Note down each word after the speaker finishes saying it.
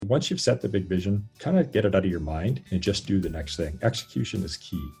once you've set the big vision, kind of get it out of your mind and just do the next thing. Execution is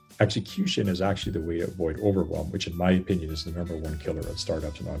key. Execution is actually the way to avoid overwhelm, which in my opinion is the number one killer of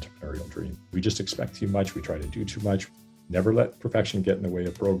startups and entrepreneurial dream. We just expect too much. We try to do too much. Never let perfection get in the way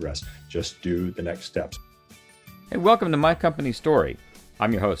of progress. Just do the next steps. Hey, welcome to My Company Story.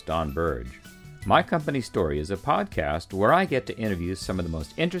 I'm your host, Don Burge. My Company Story is a podcast where I get to interview some of the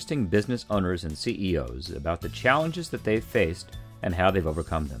most interesting business owners and CEOs about the challenges that they've faced and how they've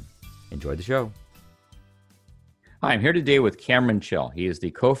overcome them. Enjoy the show. Hi, I'm here today with Cameron Chell. He is the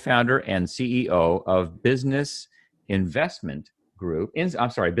co-founder and CEO of Business Instincts Group,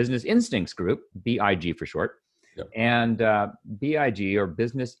 BIG for short. Yep. And BIG, or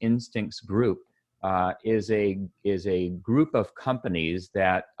Business Instincts Group, is a group of companies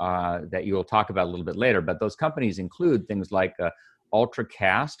that you will talk about a little bit later. But those companies include things like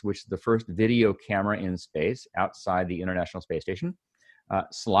UltraCast, which is the first video camera in space outside the International Space Station.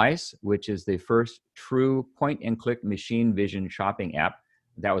 Slice, which is the first true point-and-click machine vision shopping app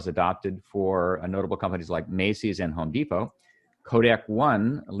that was adopted for notable companies like Macy's and Home Depot. Kodak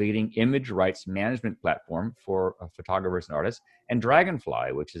One, leading image rights management platform for photographers and artists. And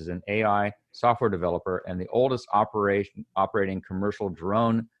Dragonfly, which is an AI software developer and the oldest operating commercial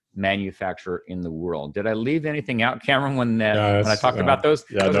drone manufacturer in the world. Did I leave anything out, Cameron, when I talked about those?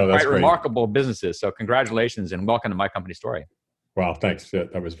 Those are quite remarkable businesses. So congratulations and welcome to My Company Story. Wow, thanks.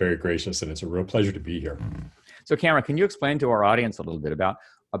 That was very gracious, and it's a real pleasure to be here. So Cameron, can you explain to our audience a little bit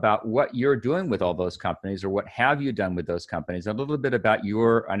about what you're doing with all those companies, or what have you done with those companies, a little bit about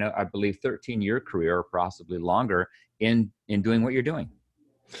your, I believe 13-year career, or possibly longer, in doing what you're doing?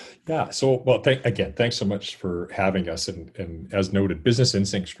 Yeah. So, well, thanks so much for having us. And as noted, Business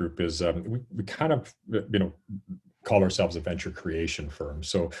Instincts Group is, we kind of, call ourselves a venture creation firm.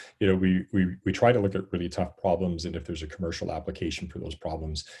 So, we try to look at really tough problems, and if there's a commercial application for those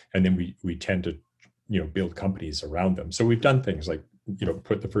problems, and then we tend to, build companies around them. So we've done things like,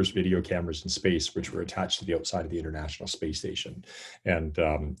 put the first video cameras in space, which were attached to the outside of the International Space Station. And,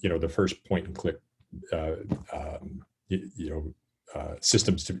 the first point and click,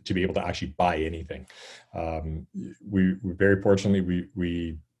 systems to be able to actually buy anything. We very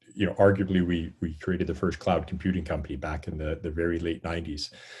fortunately, arguably we created the first cloud computing company back in the very late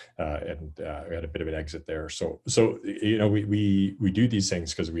 90s, and we had a bit of an exit there. So we do these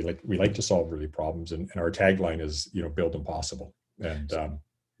things because we like to solve really problems, and our tagline is build impossible. And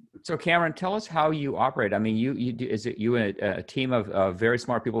so Cameron, tell us how you operate. I mean, is it you and a team of very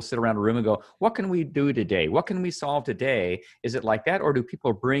smart people sit around a room and go, what can we do today? What can we solve today? Is it like that? Or do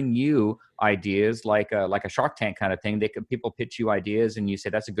people bring you ideas like a Shark Tank kind of thing? People pitch you ideas and you say,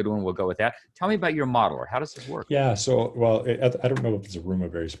 that's a good one, we'll go with that. Tell me about your model, or how does this work? Yeah. So, well, I don't know if it's a room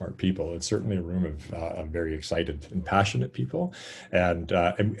of very smart people. It's certainly a room of very excited and passionate people. And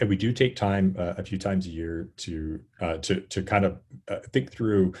we do take time a few times a year to kind of think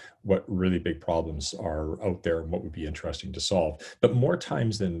through what really big problems are out there and what would be interesting to solve. But more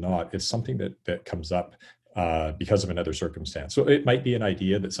times than not, it's something that comes up because of another circumstance. So it might be an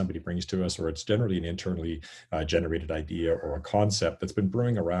idea that somebody brings to us, or it's generally an internally generated idea or a concept that's been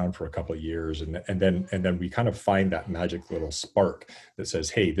brewing around for a couple of years. And then we kind of find that magic little spark that says,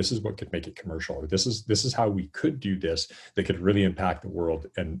 hey, this is what could make it commercial, or this is how we could do this that could really impact the world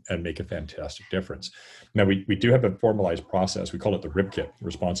and make a fantastic difference. Now, we do have a formalized process. We call it the RIPKIT,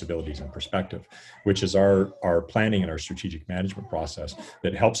 Responsibilities and Perspective, which is our planning and our strategic management process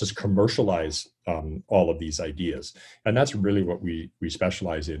that helps us commercialize all of these ideas. And that's really what we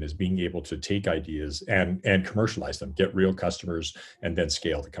specialize in, is being able to take ideas and commercialize them, get real customers, and then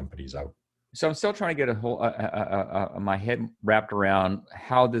scale the companies out. So I'm still trying to get my head wrapped around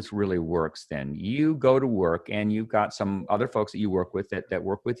how this really works. Then you go to work, and you've got some other folks that you work with that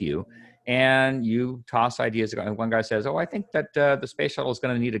work with you, and you toss ideas. One guy says, "Oh, I think that the space shuttle is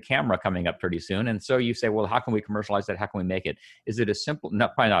going to need a camera coming up pretty soon." And so you say, "Well, how can we commercialize that? How can we make it?" Is it as simple? No,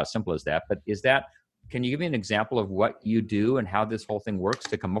 probably not as simple as that. But is that? Can you give me an example of what you do and how this whole thing works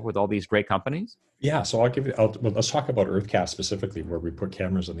to come up with all these great companies? Yeah, so let's talk about EarthCast specifically, where we put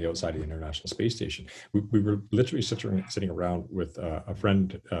cameras on the outside of the International Space Station. We were literally sitting around with a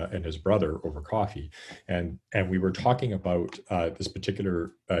friend and his brother over coffee, and we were talking about this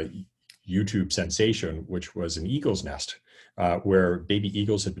particular YouTube sensation, which was an eagle's nest, where baby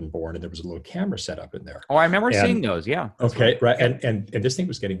eagles had been born, and there was a little camera set up in there. Oh, I remember seeing those. Yeah. Okay. Right. And this thing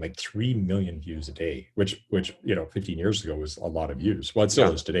was getting like 3 million views a day, which 15 years ago was a lot of views. Well, it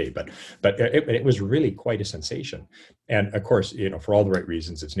still is today, but it was really quite a sensation. And of course, for all the right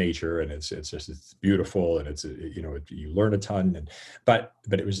reasons, it's nature, and it's beautiful, and it's you learn a ton. But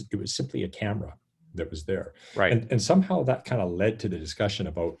it was simply a camera. that was there. Right. And somehow that kind of led to the discussion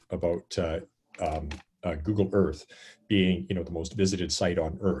about Google Earth being, you know, the most visited site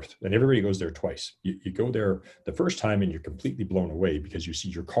on Earth, and everybody goes there twice. You go there the first time and you're completely blown away because you see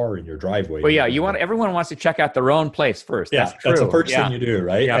your car in your driveway. Well, yeah, everyone wants to check out their own place first. Yeah, that's true. That's the first thing you do,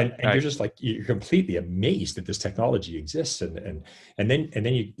 right? Yeah, and right. you're just like, you're completely amazed that this technology exists, and then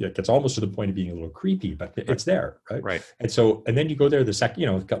it gets almost to the point of being a little creepy, but it's there, right? Right. And then you go there the second, you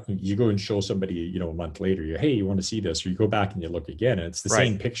know, you go and show somebody, you know, a month later, hey, you want to see this, or you go back and you look again, and it's the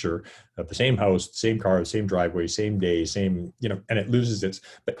same picture of the same house, same car, same driveway, same day, same, you know, and it loses its,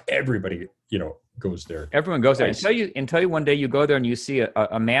 but everybody, you know, goes there. Everyone goes there until you one day you go there and you see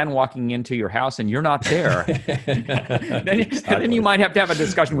a man walking into your house and you're not there. then you might have to have a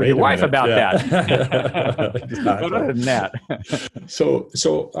discussion with your wife about that. Exactly. But other than that, so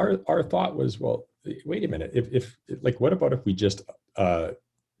our thought was, well, wait a minute, if like, what about if we just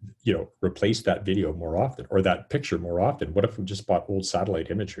you know, replace that video more often, or that picture more often? What if we just bought old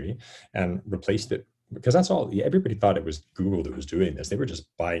satellite imagery and replaced it? Because that's all, everybody thought it was Google that was doing this. They were just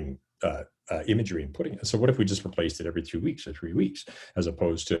buying imagery and putting it. So what if we just replaced it every 2 weeks or 3 weeks, as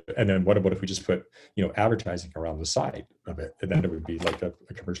opposed to, and then what about if we just put, you know, advertising around the side of it, and then it would be like a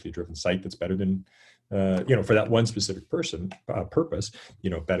commercially driven site that's better than, you know, for that one specific purpose, you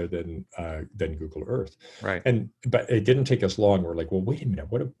know, better than Google Earth. Right. But it didn't take us long. We're like, well, wait a minute.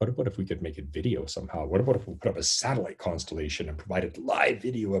 What about if we could make it video somehow? What about if we put up a satellite constellation and provided live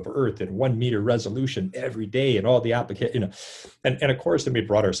video of Earth in 1 meter resolution every day, and all the application, you know, and of course, then we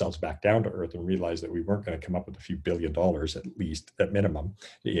brought ourselves back down to Earth and realized that we weren't going to come up with a few $1 billion, at least at minimum,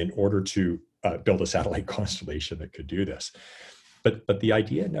 in order to build a satellite constellation that could do this. But the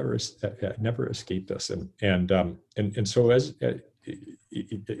idea never escaped us, and so as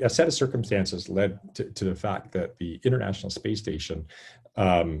a set of circumstances led to the fact that the International Space Station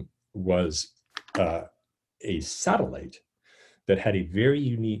was a satellite that had a very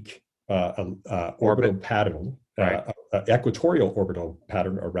unique orbital pattern, equatorial orbital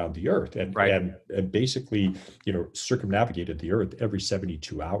pattern around the Earth, and basically, you know, circumnavigated the Earth every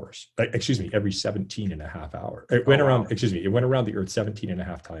 72 hours. Every 17 and a half hours. It went around the Earth 17 and a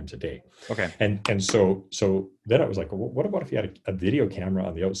half times a day. Okay. And so then I was like, well, what about if you had a video camera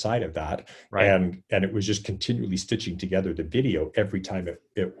on the outside of that, and it was just continually stitching together the video every time it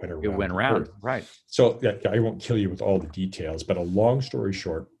went around. It went around, right? So I won't kill you with all the details, but a long story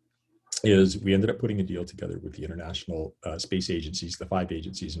short is we ended up putting a deal together with the international space agencies, the 5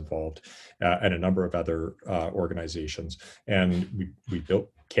 agencies involved, and a number of other organizations. And we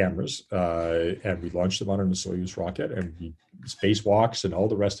built cameras and we launched them on a Soyuz rocket, and we spacewalks and all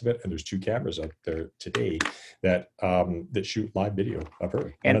the rest of it. And there's 2 cameras out there today that shoot live video of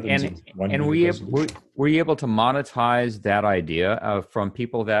Earth. And were you able to monetize that idea from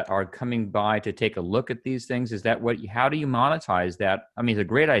people that are coming by to take a look at these things? Is that how do you monetize that? I mean, it's a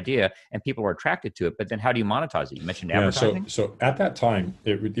great idea and people are attracted to it, but then how do you monetize it? You mentioned advertising. So at that time,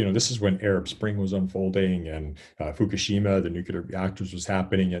 this is when Arab Spring was unfolding, and Fukushima, the nuclear reactors, was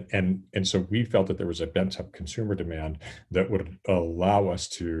happening. And so we felt that there was a bent up consumer demand that would allow us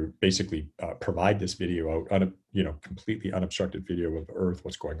to basically provide this video out on a, you know, completely unobstructed video of Earth,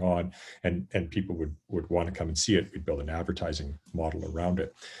 what's going on, and people would want to come and see it. We'd build an advertising model around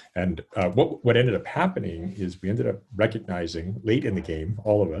it. And what ended up happening is we ended up recognizing late in the game,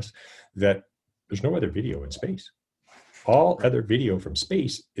 all of us, that there's no other video in space. All other video from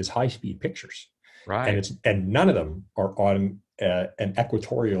space is high-speed pictures. Right. And none of them are on an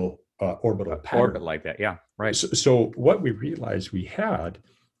equatorial orbital pattern. Orbit like that, yeah, right. So what we realized we had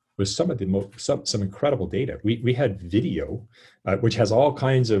was some of the some incredible data. We had video, which has all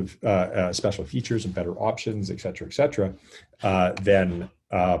kinds of special features and better options, et cetera, than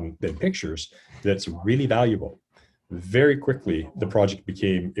pictures. That's really valuable. Very quickly, the project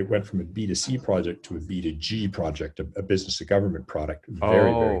went from a B2C project to a B2G project, a business to government product,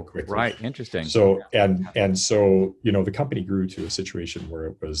 very quickly. Right, interesting. So, and so, you know, the company grew to a situation where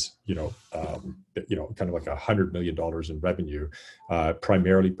it was, kind of like $100 million in revenue,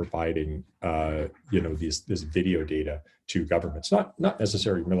 primarily providing, this video data to governments, not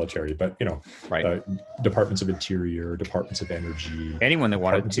necessarily military, but, departments of interior, departments of energy, anyone that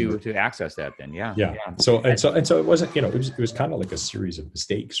wanted to access that, then yeah. So it wasn't, it was kind of like a series of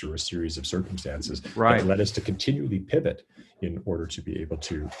mistakes or a series of circumstances that led us to continually pivot in order to be able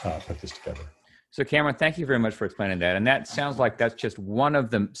to put this together. So Cameron, thank you very much for explaining that. And that sounds like that's just one of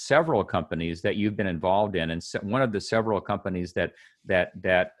the several companies that you've been involved in, and one of the several companies that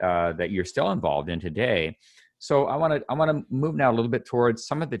you're still involved in today. So I want to move now a little bit towards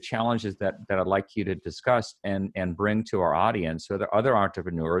some of the challenges that I'd like you to discuss and bring to our audience, so that other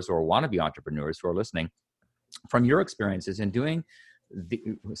entrepreneurs or wannabe entrepreneurs who are listening, from your experiences in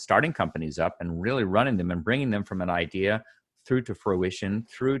starting companies up and really running them and bringing them from an idea through to fruition,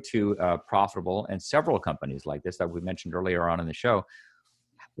 through to profitable, and several companies like this that we mentioned earlier on in the show.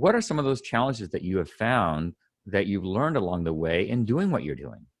 What are some of those challenges that you have found that you've learned along the way in doing what you're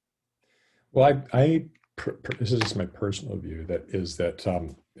doing? Well, this is just my personal view. That is that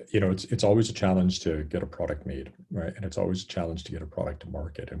it's always a challenge to get a product made, right? And it's always a challenge to get a product to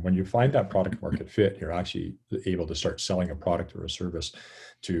market. And when you find that product market fit, you're actually able to start selling a product or a service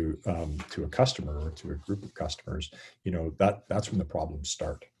to a customer or to a group of customers. That's when the problems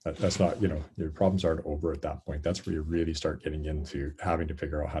start. That's not, your problems aren't over at that point. That's where you really start getting into having to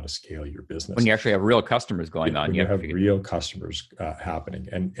figure out how to scale your business. When you actually have real customers going on. When you have real customers happening.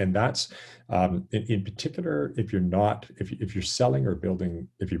 And that's, in particular, if you're selling or building,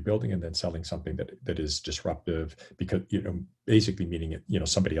 if you're building and then selling something that is disruptive, because, basically meaning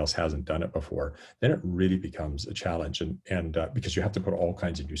somebody else hasn't done it before, then it really becomes a challenge. And because you have to put all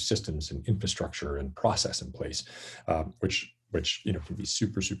kinds of new systems and infrastructure and process in place, which can be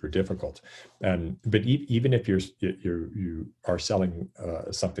super, super difficult. But even if you are selling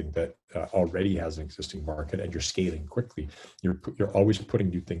something that already has an existing market and you're scaling quickly, you're always putting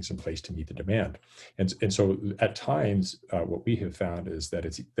new things in place to meet the demand. And so at times, what we have found is that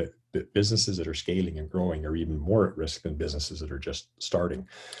that businesses that are scaling and growing are even more at risk than businesses that are just starting.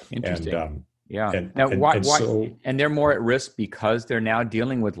 Interesting. Yeah. And, now, and, why, and why, so, and they're more at risk because they're now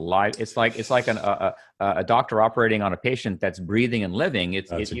dealing with live. It's like a doctor operating on a patient that's breathing and living. You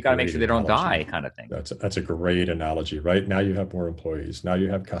got to make sure they don't die, kind of thing. That's a great analogy, right? Now you have more employees. Now you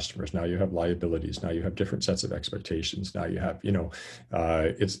have customers. Now you have liabilities. Now you have different sets of expectations. Now you have,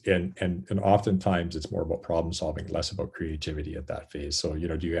 and oftentimes it's more about problem solving, less about creativity at that phase. So,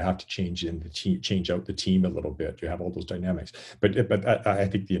 do you have to change out the team a little bit? Do you have all those dynamics? But I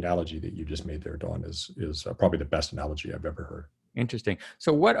think the analogy that you just made there, Don, is probably the best analogy I've ever heard. Interesting.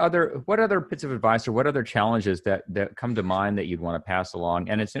 So what other bits of advice or what other challenges that come to mind that you'd want to pass along?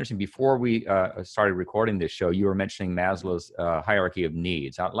 And it's interesting, before we started recording this show, you were mentioning Maslow's hierarchy of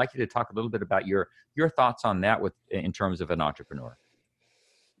needs. I'd like you to talk a little bit about your thoughts on that in terms of an entrepreneur.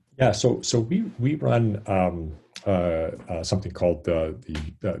 Yeah, so we run something called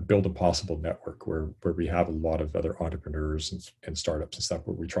the Build Impossible Network, where we have a lot of other entrepreneurs and startups and stuff,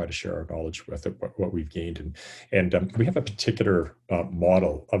 where we try to share our knowledge with what we've gained, and we have a particular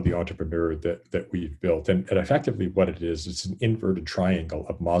model of the entrepreneur that we've built, and effectively what it is, it's an inverted triangle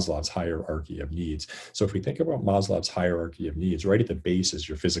of Maslow's hierarchy of needs. So if we think about Maslow's hierarchy of needs, right at the base is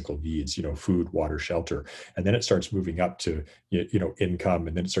your physical needs, food, water, shelter, and then it starts moving up to income,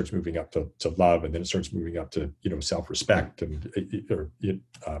 and then it starts moving up to love, and then it starts moving up to self-respect and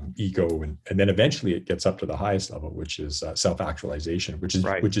ego, and then eventually it gets up to the highest level, which is self-actualization, which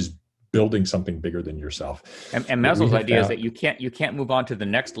is building something bigger than yourself. And Maslow's idea is that you can't move on to the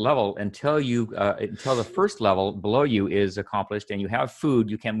next level until the first level below you is accomplished and you have food.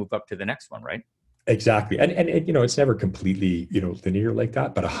 You can't move up to the next one, right? Exactly. And it's never completely, linear like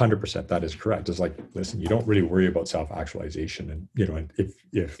that, but 100% that is correct. It's like, listen, you don't really worry about self-actualization. And, and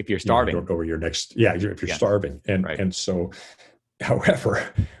if you're starving, you don't go where your next, if you're starving. And, right. And so,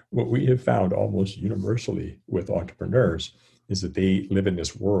 however, what we have found almost universally with entrepreneurs is that they live in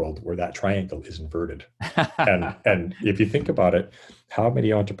this world where that triangle is inverted. and if you think about it, how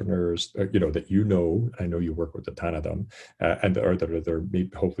many entrepreneurs, that I know you work with a ton of them, or that are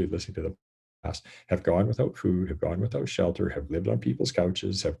maybe hopefully listening to the have gone without food, have gone without shelter, have lived on people's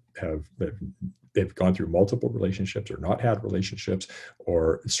couches, they've gone through multiple relationships or not had relationships,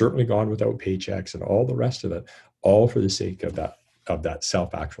 or certainly gone without paychecks and all the rest of it, all for the sake of that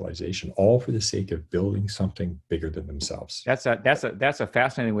self-actualization, all for the sake of building something bigger than themselves. That's a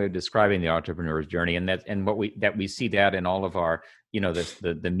fascinating way of describing the entrepreneur's journey, and what we see that in all of our,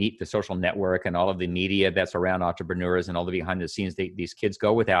 the social network and all of the media that's around entrepreneurs and all the behind the scenes. These kids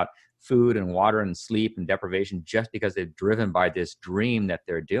go without food and water and sleep and deprivation just because they're driven by this dream that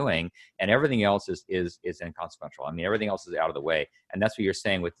they're doing, and everything else is inconsequential. I mean, everything else is out of the way, and that's what you're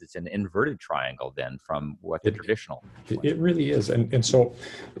saying with it's an inverted triangle then from what the traditional. It really is, and so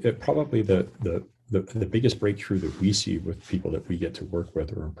probably the biggest breakthrough that we see with people that we get to work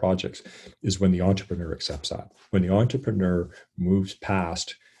with or in projects is when the entrepreneur accepts that. When the entrepreneur moves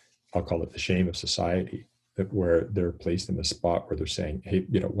past, I'll call it the shame of society, where they're placed in the spot where they're saying, hey,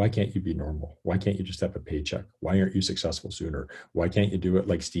 why can't you be normal? Why can't you just have a paycheck? Why aren't you successful sooner? Why can't you do it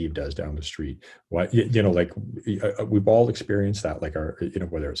like Steve does down the street? Why, like we've all experienced that, like our,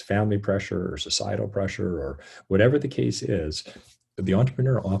 whether it's family pressure or societal pressure or whatever the case is, the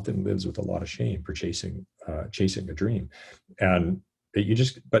entrepreneur often lives with a lot of shame for chasing a dream. And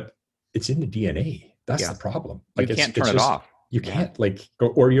but it's in the DNA. That's the problem. Like you can't turn it off. You can't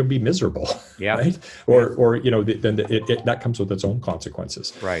or you'll be miserable. Yeah. Right. Or then that comes with its own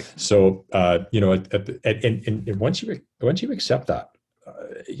consequences. Right. So, and once you accept that,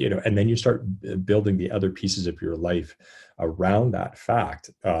 and then you start building the other pieces of your life around that fact,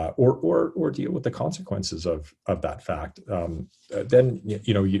 or deal with the consequences of that fact, then,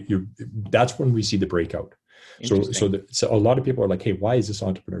 that's when we see the breakout. So a lot of people are like, hey, why is this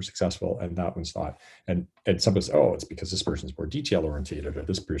entrepreneur successful and that one's not? And somebody says, oh, it's because this person's more detail oriented, or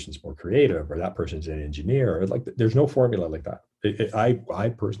this person's more creative, or that person's an engineer. Or like, there's no formula like that. I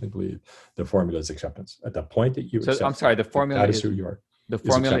personally believe the formula is acceptance. At the point that you accept, I'm sorry, the formula that is who you are. The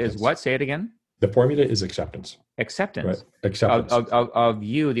formula is what? Say it again. The formula is acceptance. Acceptance. Right? Acceptance of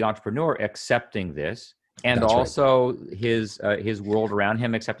you, the entrepreneur, accepting this, and that's also right. His world around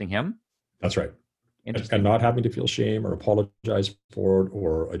him accepting him. That's right. And not having to feel shame or apologize for it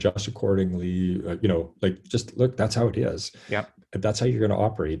or adjust accordingly. Just look, that's how it is. Yeah. That's how you're going to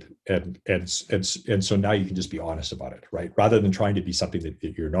operate. And so now you can just be honest about it, right? Rather than trying to be something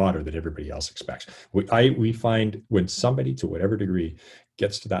that you're not or that everybody else expects. We find when somebody, to whatever degree,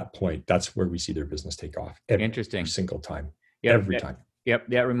 gets to that point, that's where we see their business take off. Every single time. Yeah. Every time. Yep.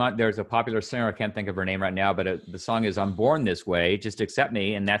 There's a popular singer. I can't think of her name right now, but the song is "I'm Born This Way. Just accept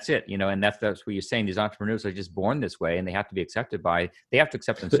me," and that's it. And that's what you're saying. These entrepreneurs are just born this way, and they have to be accepted they have to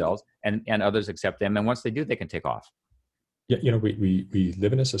accept themselves, and others accept them. And once they do, they can take off. Yeah, we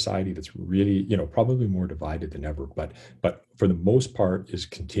live in a society that's really, probably more divided than ever, but for the most part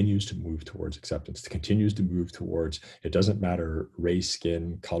continues to move towards acceptance, continues to move towards, it doesn't matter race,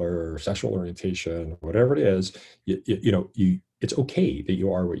 skin, color, sexual orientation, whatever it is, it's okay that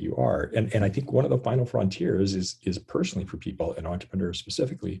you are what you are. And I think one of the final frontiers is personally for people and entrepreneurs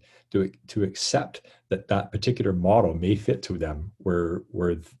specifically to accept that particular model may fit to them where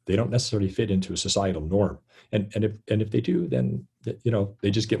they don't necessarily fit into a societal norm. And if they do, then,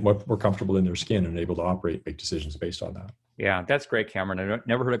 they just get more comfortable in their skin and able to operate, make decisions based on that. Yeah, that's great, Cameron. I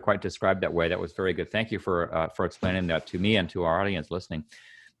never heard it quite described that way. That was very good. Thank you for explaining that to me and to our audience listening.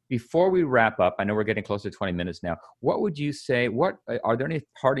 Before we wrap up, I know we're getting close to 20 minutes now. What would you say? Are there any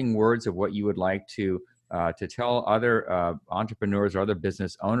parting words of what you would like to tell other entrepreneurs or other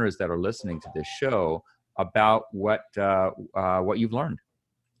business owners that are listening to this show about what you've learned?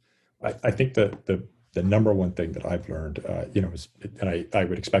 I think that the number one thing that I've learned, is, and I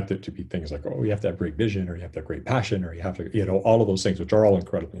would expect it to be things like, oh, you have to have great vision, or you have to have great passion, or you have to, all of those things, which are all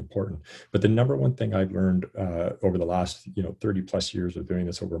incredibly important. But the number one thing I've learned over the last, 30 plus years of doing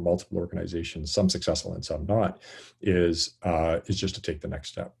this over multiple organizations, some successful and some not, is just to take the next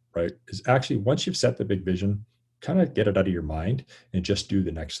step, right? Is actually, once you've set the big vision, kind of get it out of your mind and just do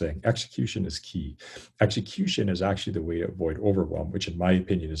the next thing. Execution is key. Execution is actually the way to avoid overwhelm, which in my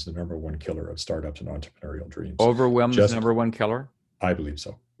opinion is the number one killer of startups and entrepreneurial dreams. Overwhelm is the number one killer? I believe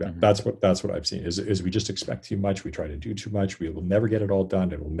so. Yeah, mm-hmm. That's what I've seen is we just expect too much. We try to do too much. We will never get it all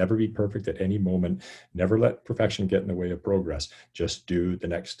done. It will never be perfect at any moment. Never let perfection get in the way of progress. Just do the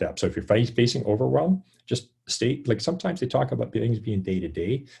next step. So if you're facing overwhelm, just stay, like sometimes they talk about things being day to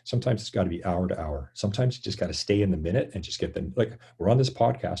day. Sometimes it's got to be hour to hour. Sometimes you just got to stay in the minute and just get them. Like we're on this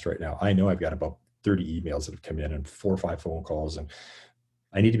podcast right now. I know I've got about 30 emails that have come in and 4 or 5 phone calls, and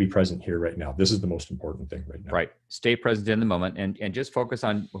I need to be present here right now. This is the most important thing right now. Right. Stay present in the moment and just focus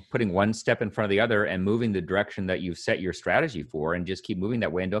on putting one step in front of the other and moving the direction that you've set your strategy for, and just keep moving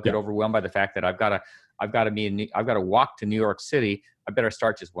that way. And don't get overwhelmed by the fact that I've got to walk to New York City. I better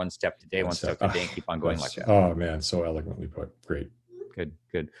start just one step today, one step today, and keep on going like that. Oh man, so eloquently put. Great.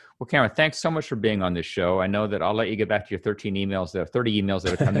 Good. Well, Cameron, thanks so much for being on this show. I know that I'll let you get back to your 30 emails that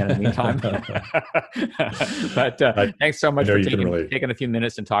have come in the meantime. But thanks so much for taking a few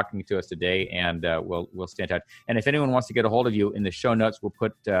minutes and talking to us today, and we'll stay in touch. And if anyone wants to get a hold of you, in the show notes, we'll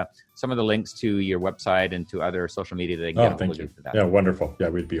put some of the links to your website and to other social media that they can get a hold of you for that. Yeah, wonderful. Yeah,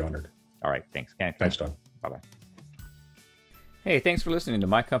 we'd be honored. All right. Thanks. Thanks, Don. Bye-bye. Hey, thanks for listening to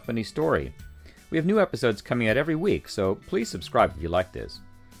My Company Story. We have new episodes coming out every week, so please subscribe if you like this.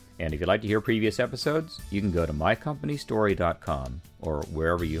 And if you'd like to hear previous episodes, you can go to mycompanystory.com or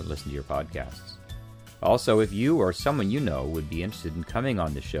wherever you listen to your podcasts. Also, if you or someone you know would be interested in coming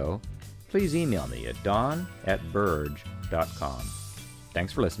on the show, please email me at don@burge.com.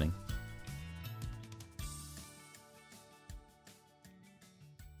 Thanks for listening.